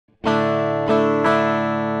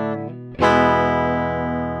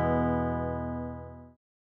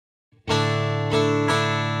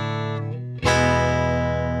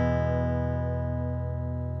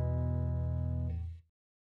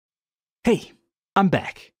Hey, I'm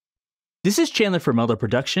back. This is Chandler from Melda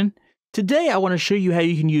Production. Today I want to show you how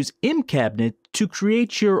you can use MCabinet to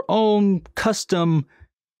create your own custom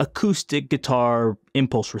acoustic guitar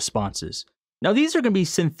impulse responses. Now these are going to be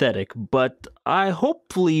synthetic, but I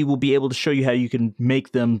hopefully will be able to show you how you can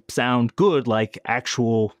make them sound good like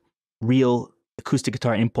actual real acoustic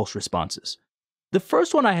guitar impulse responses. The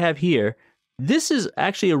first one I have here, this is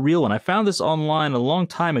actually a real one. I found this online a long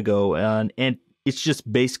time ago, and it's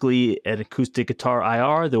just basically an acoustic guitar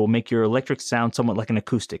IR that will make your electric sound somewhat like an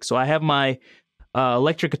acoustic. So I have my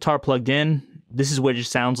electric guitar plugged in. This is what it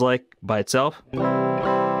just sounds like by itself.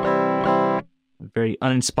 Very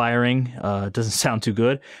uninspiring. Doesn't sound too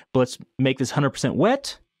good. But let's make this 100%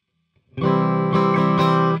 wet.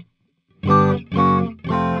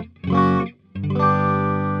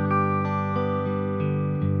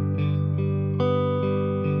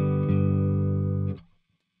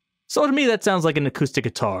 So to me, that sounds like an acoustic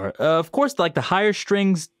guitar. Of course, like the higher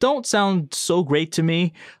strings don't sound so great to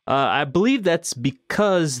me. I believe that's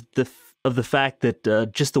because of the fact that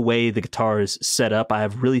just the way the guitar is set up, I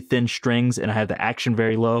have really thin strings and I have the action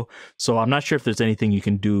very low. So I'm not sure if there's anything you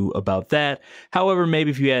can do about that. However, maybe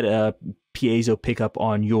if you had a piezo pickup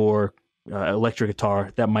on your electric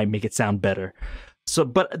guitar, that might make it sound better. So,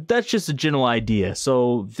 but that's just a general idea.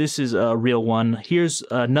 So this is a real one. Here's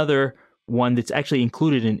another one that's actually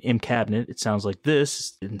included in MCabinet. It sounds like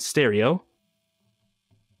this in stereo.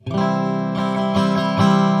 Now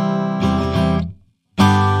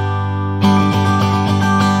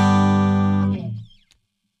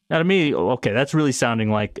to me, okay, that's really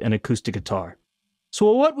sounding like an acoustic guitar. So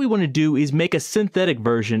what we want to do is make a synthetic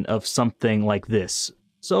version of something like this.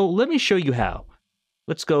 So let me show you how.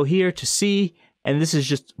 Let's go here to C, and this is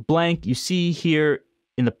just blank. You see here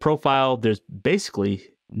in the profile, there's basically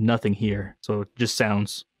nothing here, so it just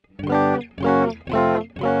sounds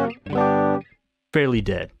fairly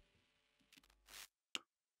dead.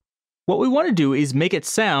 What we want to do is make it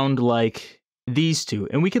sound like these two,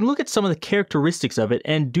 and we can look at some of the characteristics of it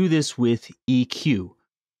and do this with EQ.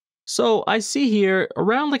 So I see here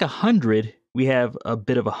around like 100, we have a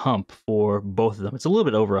bit of a hump for both of them. It's a little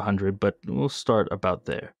bit over 100, but we'll start about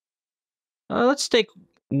there. Let's take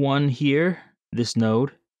one here, this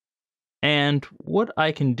node. And what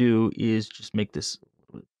I can do is just make this a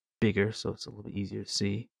little bit bigger so it's a little bit easier to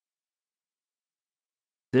see.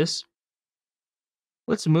 This.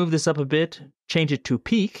 Let's move this up a bit, change it to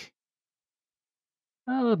peak.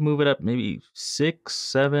 I'll move it up maybe 6,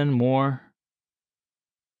 7 more.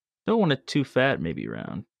 Don't want it too fat, maybe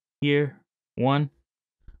around here. 1.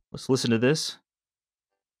 Let's listen to this.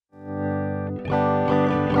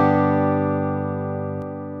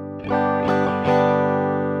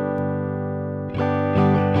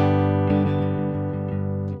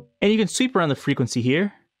 And you can sweep around the frequency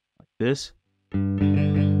here, like this. You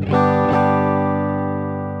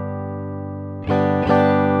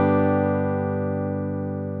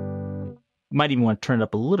might even want to turn it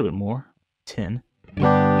up a little bit more, 10.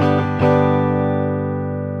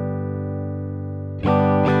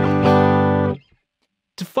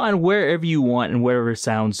 To find wherever you want and wherever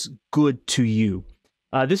sounds good to you.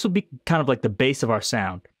 This will be kind of like the base of our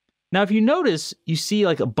sound. Now, if you notice, you see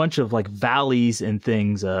like a bunch of like valleys and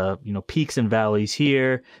things, peaks and valleys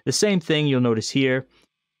here. The same thing you'll notice here.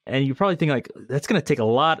 And you're probably thinking like, that's going to take a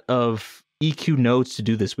lot of EQ nodes to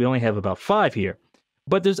do this. We only have about 5 here.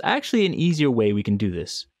 But there's actually an easier way we can do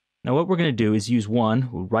this. Now, what we're going to do is use one.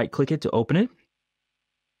 We'll right-click it to open it.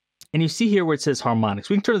 And you see here where it says harmonics.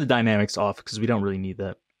 We can turn the dynamics off because we don't really need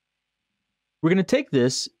that. We're going to take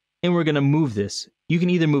this and we're going to move this. You can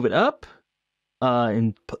either move it up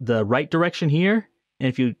in the right direction here, and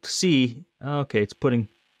if you see, okay, it's putting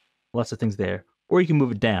lots of things there, or you can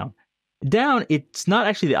move it down. Down, it's not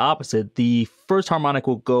actually the opposite. The first harmonic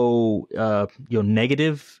will go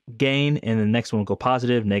negative gain, and the next one will go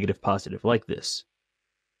positive, negative, positive, like this.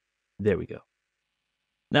 There we go.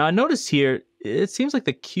 Now I notice here, it seems like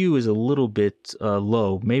the Q is a little bit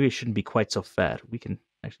low. Maybe it shouldn't be quite so fat. We can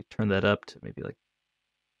actually turn that up to maybe like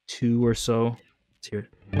 2 or so. Let's hear it.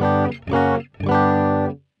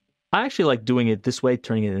 I actually like doing it this way,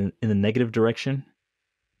 turning it in the negative direction.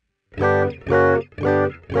 So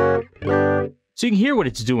you can hear what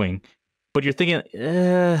it's doing, but you're thinking,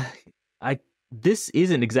 this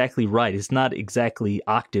isn't exactly right. It's not exactly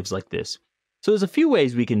octaves like this. So there's a few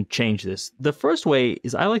ways we can change this. The first way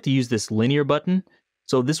is I like to use this linear button.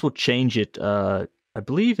 So this will change it. I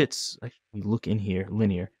believe it's, actually look in here,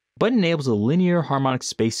 linear. Button enables a linear harmonic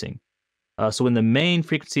spacing. So when the main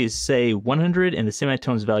frequency is, say, 100 and the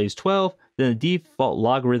semitone's value is 12, then the default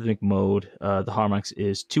logarithmic mode, the harmonics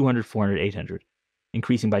is 200, 400, 800.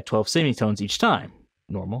 increasing by 12 semitones each time.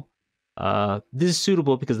 Normal. This is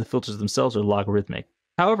suitable because the filters themselves are logarithmic.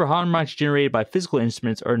 However, harmonics generated by physical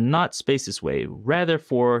instruments are not spaced this way. Rather,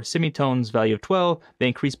 for semitones value of 12, they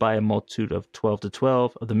increase by a multitude of 12 to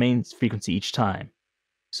 12 of the main frequency each time.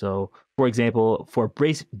 So, for example, for a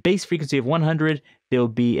base frequency of 100, they'll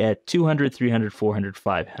be at 200, 300, 400,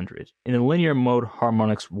 500. In the linear mode,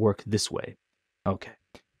 harmonics work this way. Okay,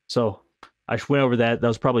 so I just went over that. That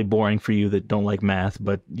was probably boring for you that don't like math,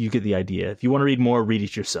 but you get the idea. If you want to read more, read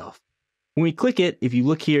it yourself. When we click it, if you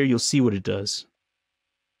look here, you'll see what it does.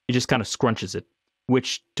 It just kind of scrunches it,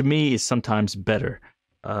 which to me is sometimes better.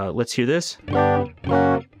 Let's hear this.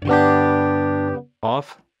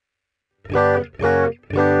 Off.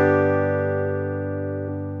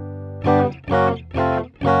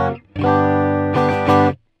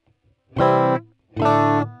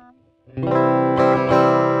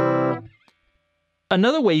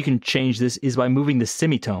 Another way you can change this is by moving the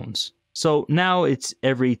semitones. So now it's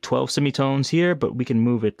every 12 semitones here, but we can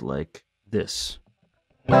move it like this.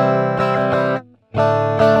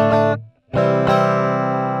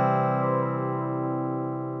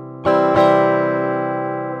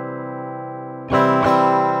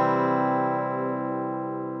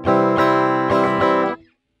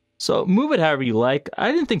 So move it however you like.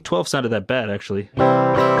 I didn't think 12 sounded that bad, actually.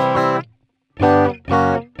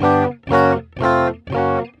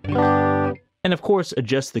 And of course,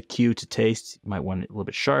 adjust the Q to taste. You might want it a little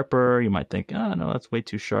bit sharper. You might think, oh, no, that's way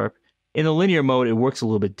too sharp. In the linear mode, it works a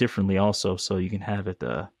little bit differently also, so you can have it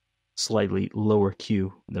slightly lower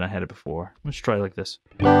Q than I had it before. Let's try it like this.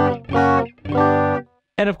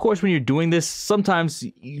 And of course, when you're doing this, sometimes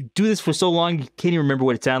you do this for so long, you can't even remember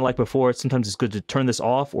what it sounded like before. Sometimes it's good to turn this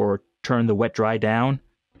off or turn the wet dry down.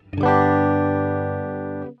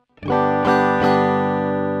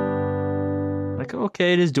 Like,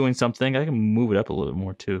 okay, it is doing something. I can move it up a little bit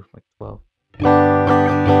more too, like 12.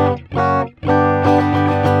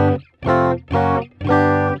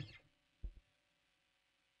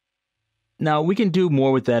 Now, we can do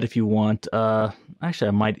more with that if you want. Actually,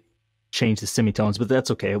 I might change the semitones, but that's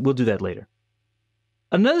okay. We'll do that later.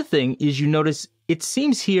 Another thing is you notice it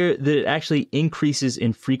seems here that it actually increases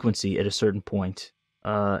in frequency at a certain point.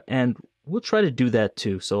 And we'll try to do that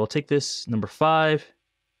too. So I'll take this number 5,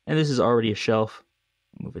 and this is already a shelf.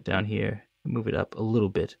 Move it down here, move it up a little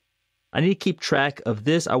bit. I need to keep track of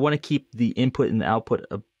this. I want to keep the input and the output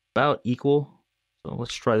about equal. So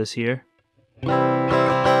let's try this here.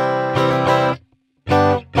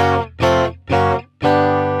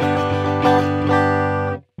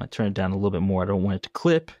 Might turn it down a little bit more. I don't want it to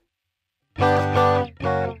clip.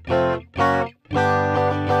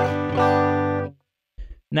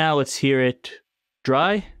 Now let's hear it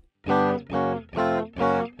dry.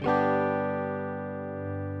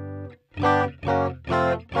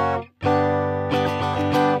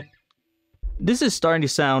 This is starting to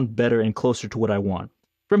sound better and closer to what I want.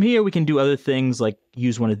 From here, we can do other things like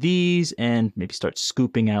use one of these and maybe start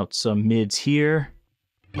scooping out some mids here.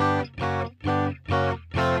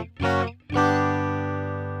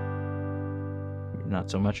 Not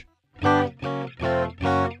so much.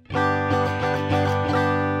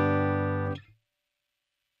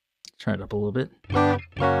 Turn it up a little bit.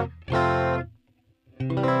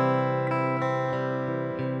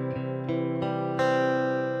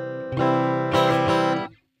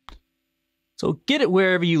 So get it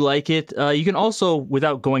wherever you like it. You can also,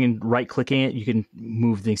 without going and right-clicking it, you can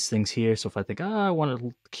move these things here. So if I think, I want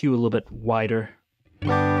to cue a little bit wider.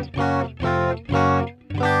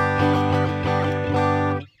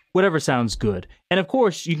 Whatever sounds good. And of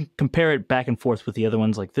course, you can compare it back and forth with the other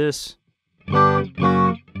ones like this.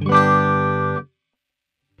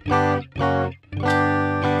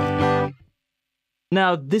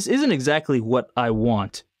 Now, this isn't exactly what I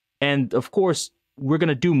want. And of course, we're going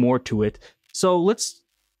to do more to it. So let's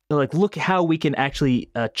look how we can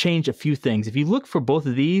actually change a few things. If you look for both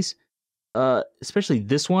of these, especially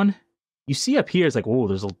this one, you see up here, it's like, oh,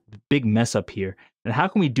 there's a big mess up here. And how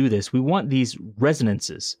can we do this? We want these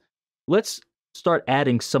resonances. Let's start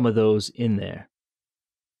adding some of those in there.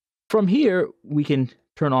 From here, we can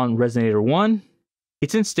turn on resonator 1.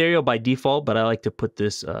 It's in stereo by default, but I like to put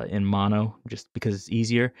this in mono just because it's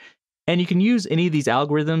easier. And you can use any of these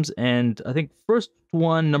algorithms, and I think first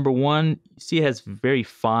one, number 1, you see it has very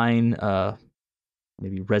fine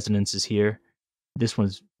maybe resonances here. This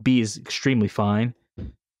one's B is extremely fine.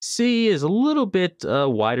 C is a little bit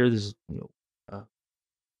wider. There's, I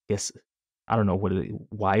guess, I don't know what it is,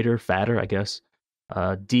 wider, fatter, I guess.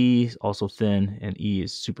 D is also thin, and E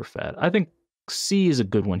is super fat. I think C is a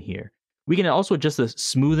good one here. We can also adjust the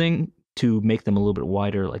smoothing to make them a little bit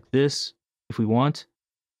wider like this. if we want.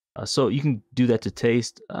 So you can do that to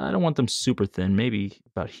taste. I don't want them super thin, maybe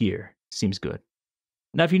about here. Seems good.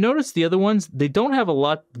 Now, if you notice the other ones, they don't have a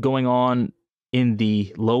lot going on in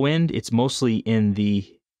the low end. It's mostly in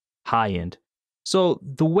the high end. So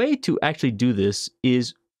the way to actually do this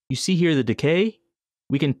is, you see here the decay?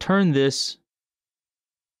 We can turn this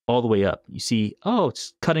all the way up. You see, oh,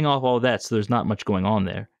 it's cutting off all that, so there's not much going on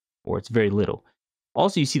there, or it's very little.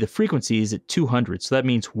 Also, you see the frequency is at 200, so that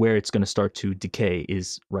means where it's going to start to decay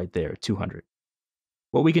is right there, 200.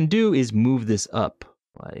 What we can do is move this up,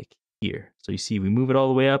 like here. So you see, we move it all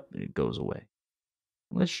the way up, and it goes away.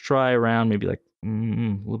 Let's try around maybe like a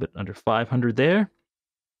little bit under 500 there.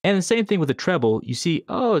 And the same thing with the treble. You see,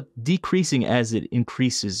 oh, decreasing as it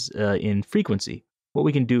increases in frequency. What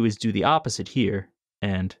we can do is do the opposite here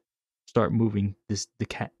and start moving this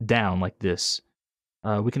down like this.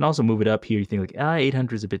 We can also move it up here. You think like,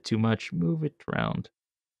 800 is a bit too much. Move it around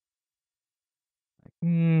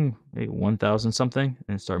maybe 1,000 something,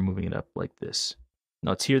 and start moving it up like this.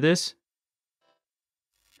 Now let's hear this.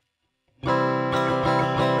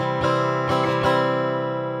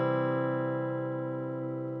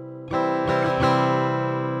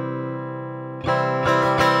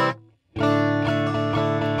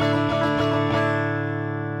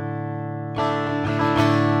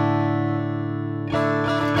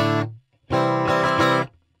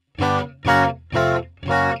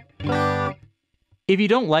 If you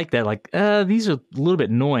don't like that, like, these are a little bit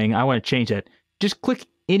annoying, I want to change that, just click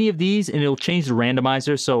any of these and it'll change the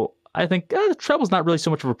randomizer. So I think the treble's not really so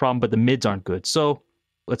much of a problem, but the mids aren't good. So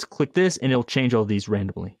let's click this and it'll change all these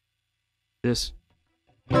randomly. This.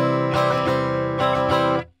 Maybe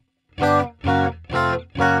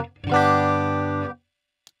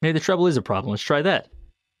the treble is a problem. Let's try that.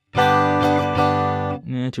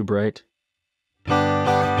 Too bright.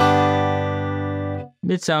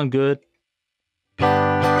 Mids sound good.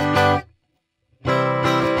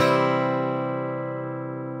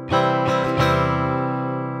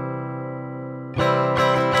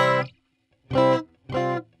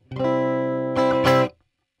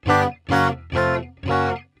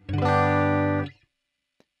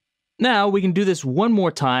 Now we can do this one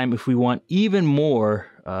more time if we want even more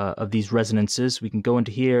of these resonances. We can go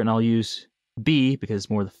into here and I'll use B because it's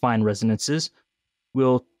more the fine resonances.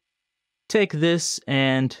 We'll take this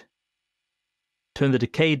and turn the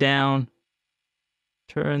decay down,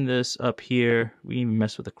 turn this up here. We even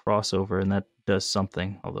mess with the crossover and that does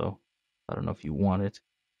something, although I don't know if you want it.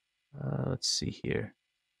 Let's see here.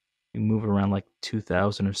 You move it around like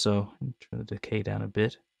 2,000 or so and turn the decay down a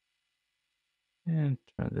bit. And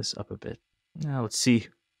turn this up a bit. Now let's see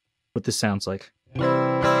what this sounds like.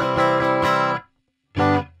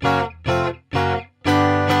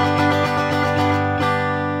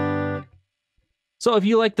 So if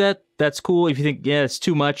you like that, that's cool. If you think, yeah, it's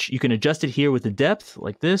too much, you can adjust it here with the depth,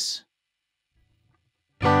 like this.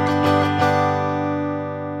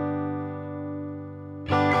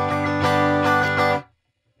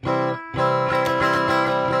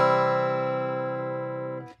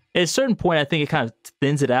 At a certain point, I think it kind of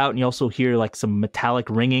thins it out, and you also hear like some metallic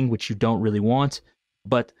ringing, which you don't really want,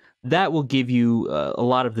 but that will give you a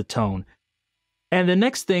lot of the tone. And the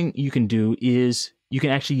next thing you can do is you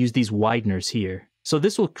can actually use these Wideners here. So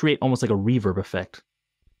this will create almost like a reverb effect.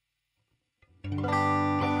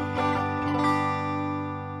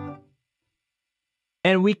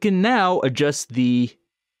 And we can now adjust the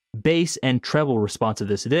bass and treble response of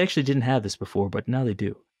this. They actually didn't have this before, but now they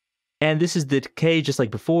do. And this is the decay just like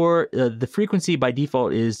before. The frequency by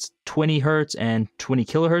default is 20 hertz and 20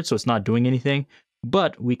 kilohertz, so it's not doing anything.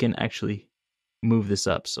 But we can actually move this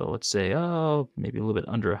up. So let's say, oh, maybe a little bit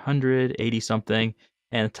under 100, 80 something.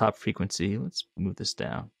 And the top frequency, let's move this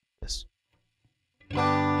down. This. And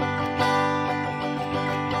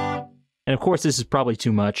of course, this is probably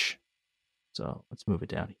too much. So let's move it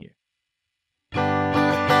down here.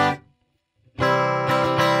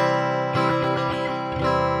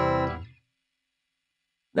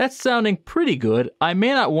 That's sounding pretty good. I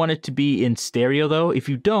may not want it to be in stereo though. If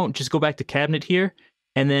you don't, just go back to cabinet here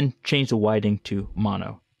and then change the widening to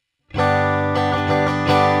mono.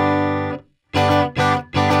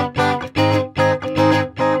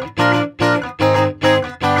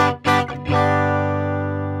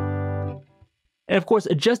 And of course,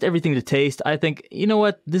 adjust everything to taste. I think, you know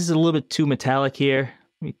what, this is a little bit too metallic here.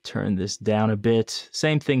 Let me turn this down a bit.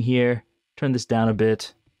 Same thing here. Turn this down a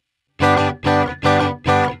bit.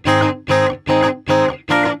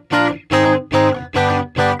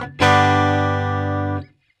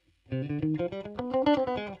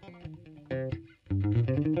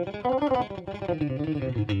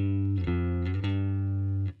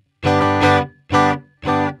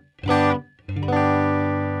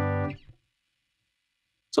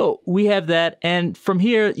 So we have that, and from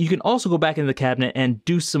here, you can also go back into the cabinet and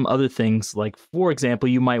do some other things. Like, for example,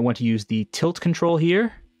 you might want to use the tilt control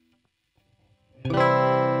here.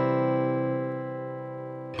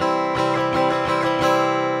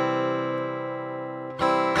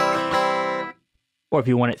 Or if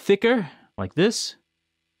you want it thicker, like this.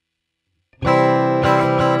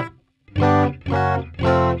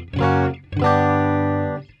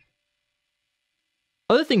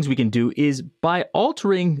 Other things we can do is by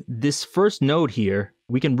altering this first note here,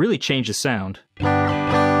 we can really change the sound.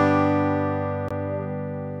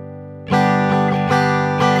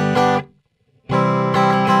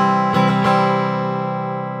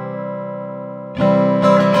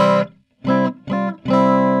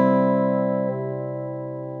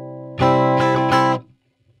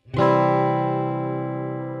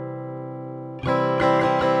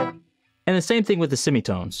 And the same thing with the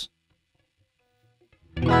semitones.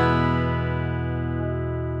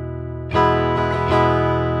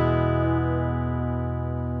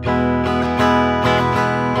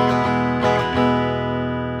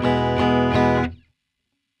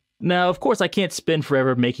 Now, of course, I can't spend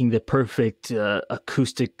forever making the perfect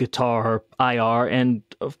acoustic guitar IR, and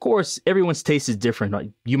of course, everyone's taste is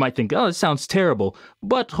different. You might think, oh, it sounds terrible,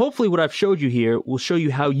 but hopefully what I've showed you here will show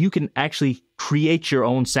you how you can actually create your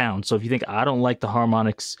own sound. So if you think, I don't like the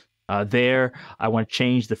harmonics there, I want to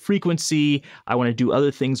change the frequency, I want to do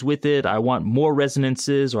other things with it, I want more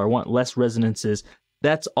resonances or I want less resonances,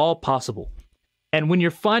 that's all possible. And when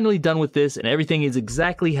you're finally done with this and everything is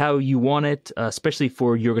exactly how you want it, especially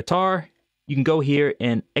for your guitar, you can go here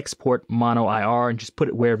and export mono IR and just put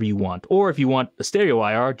it wherever you want. Or if you want a stereo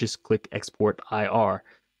IR, just click export IR.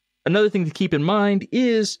 Another thing to keep in mind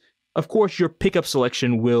is, of course, your pickup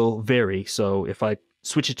selection will vary. So if I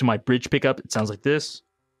switch it to my bridge pickup, it sounds like this.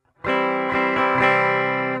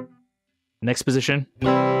 Next position.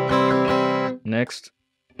 Next.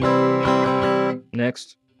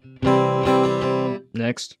 Next.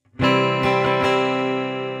 Next.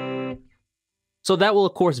 So that will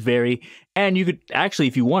of course vary, and you could actually,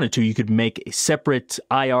 if you wanted to, you could make separate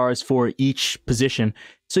IRs for each position,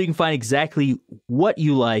 so you can find exactly what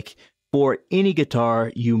you like for any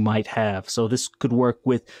guitar you might have. So this could work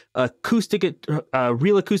with acoustic,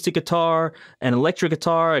 real acoustic guitar, an electric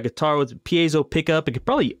guitar, a guitar with piezo pickup. It could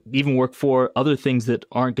probably even work for other things that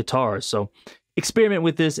aren't guitars. So experiment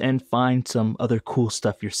with this and find some other cool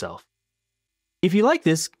stuff yourself. If you like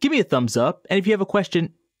this, give me a thumbs up, and if you have a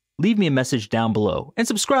question, leave me a message down below, and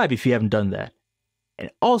subscribe if you haven't done that. And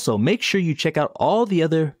also, make sure you check out all the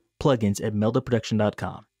other plugins at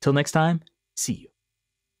meldaproduction.com. Till next time, see you.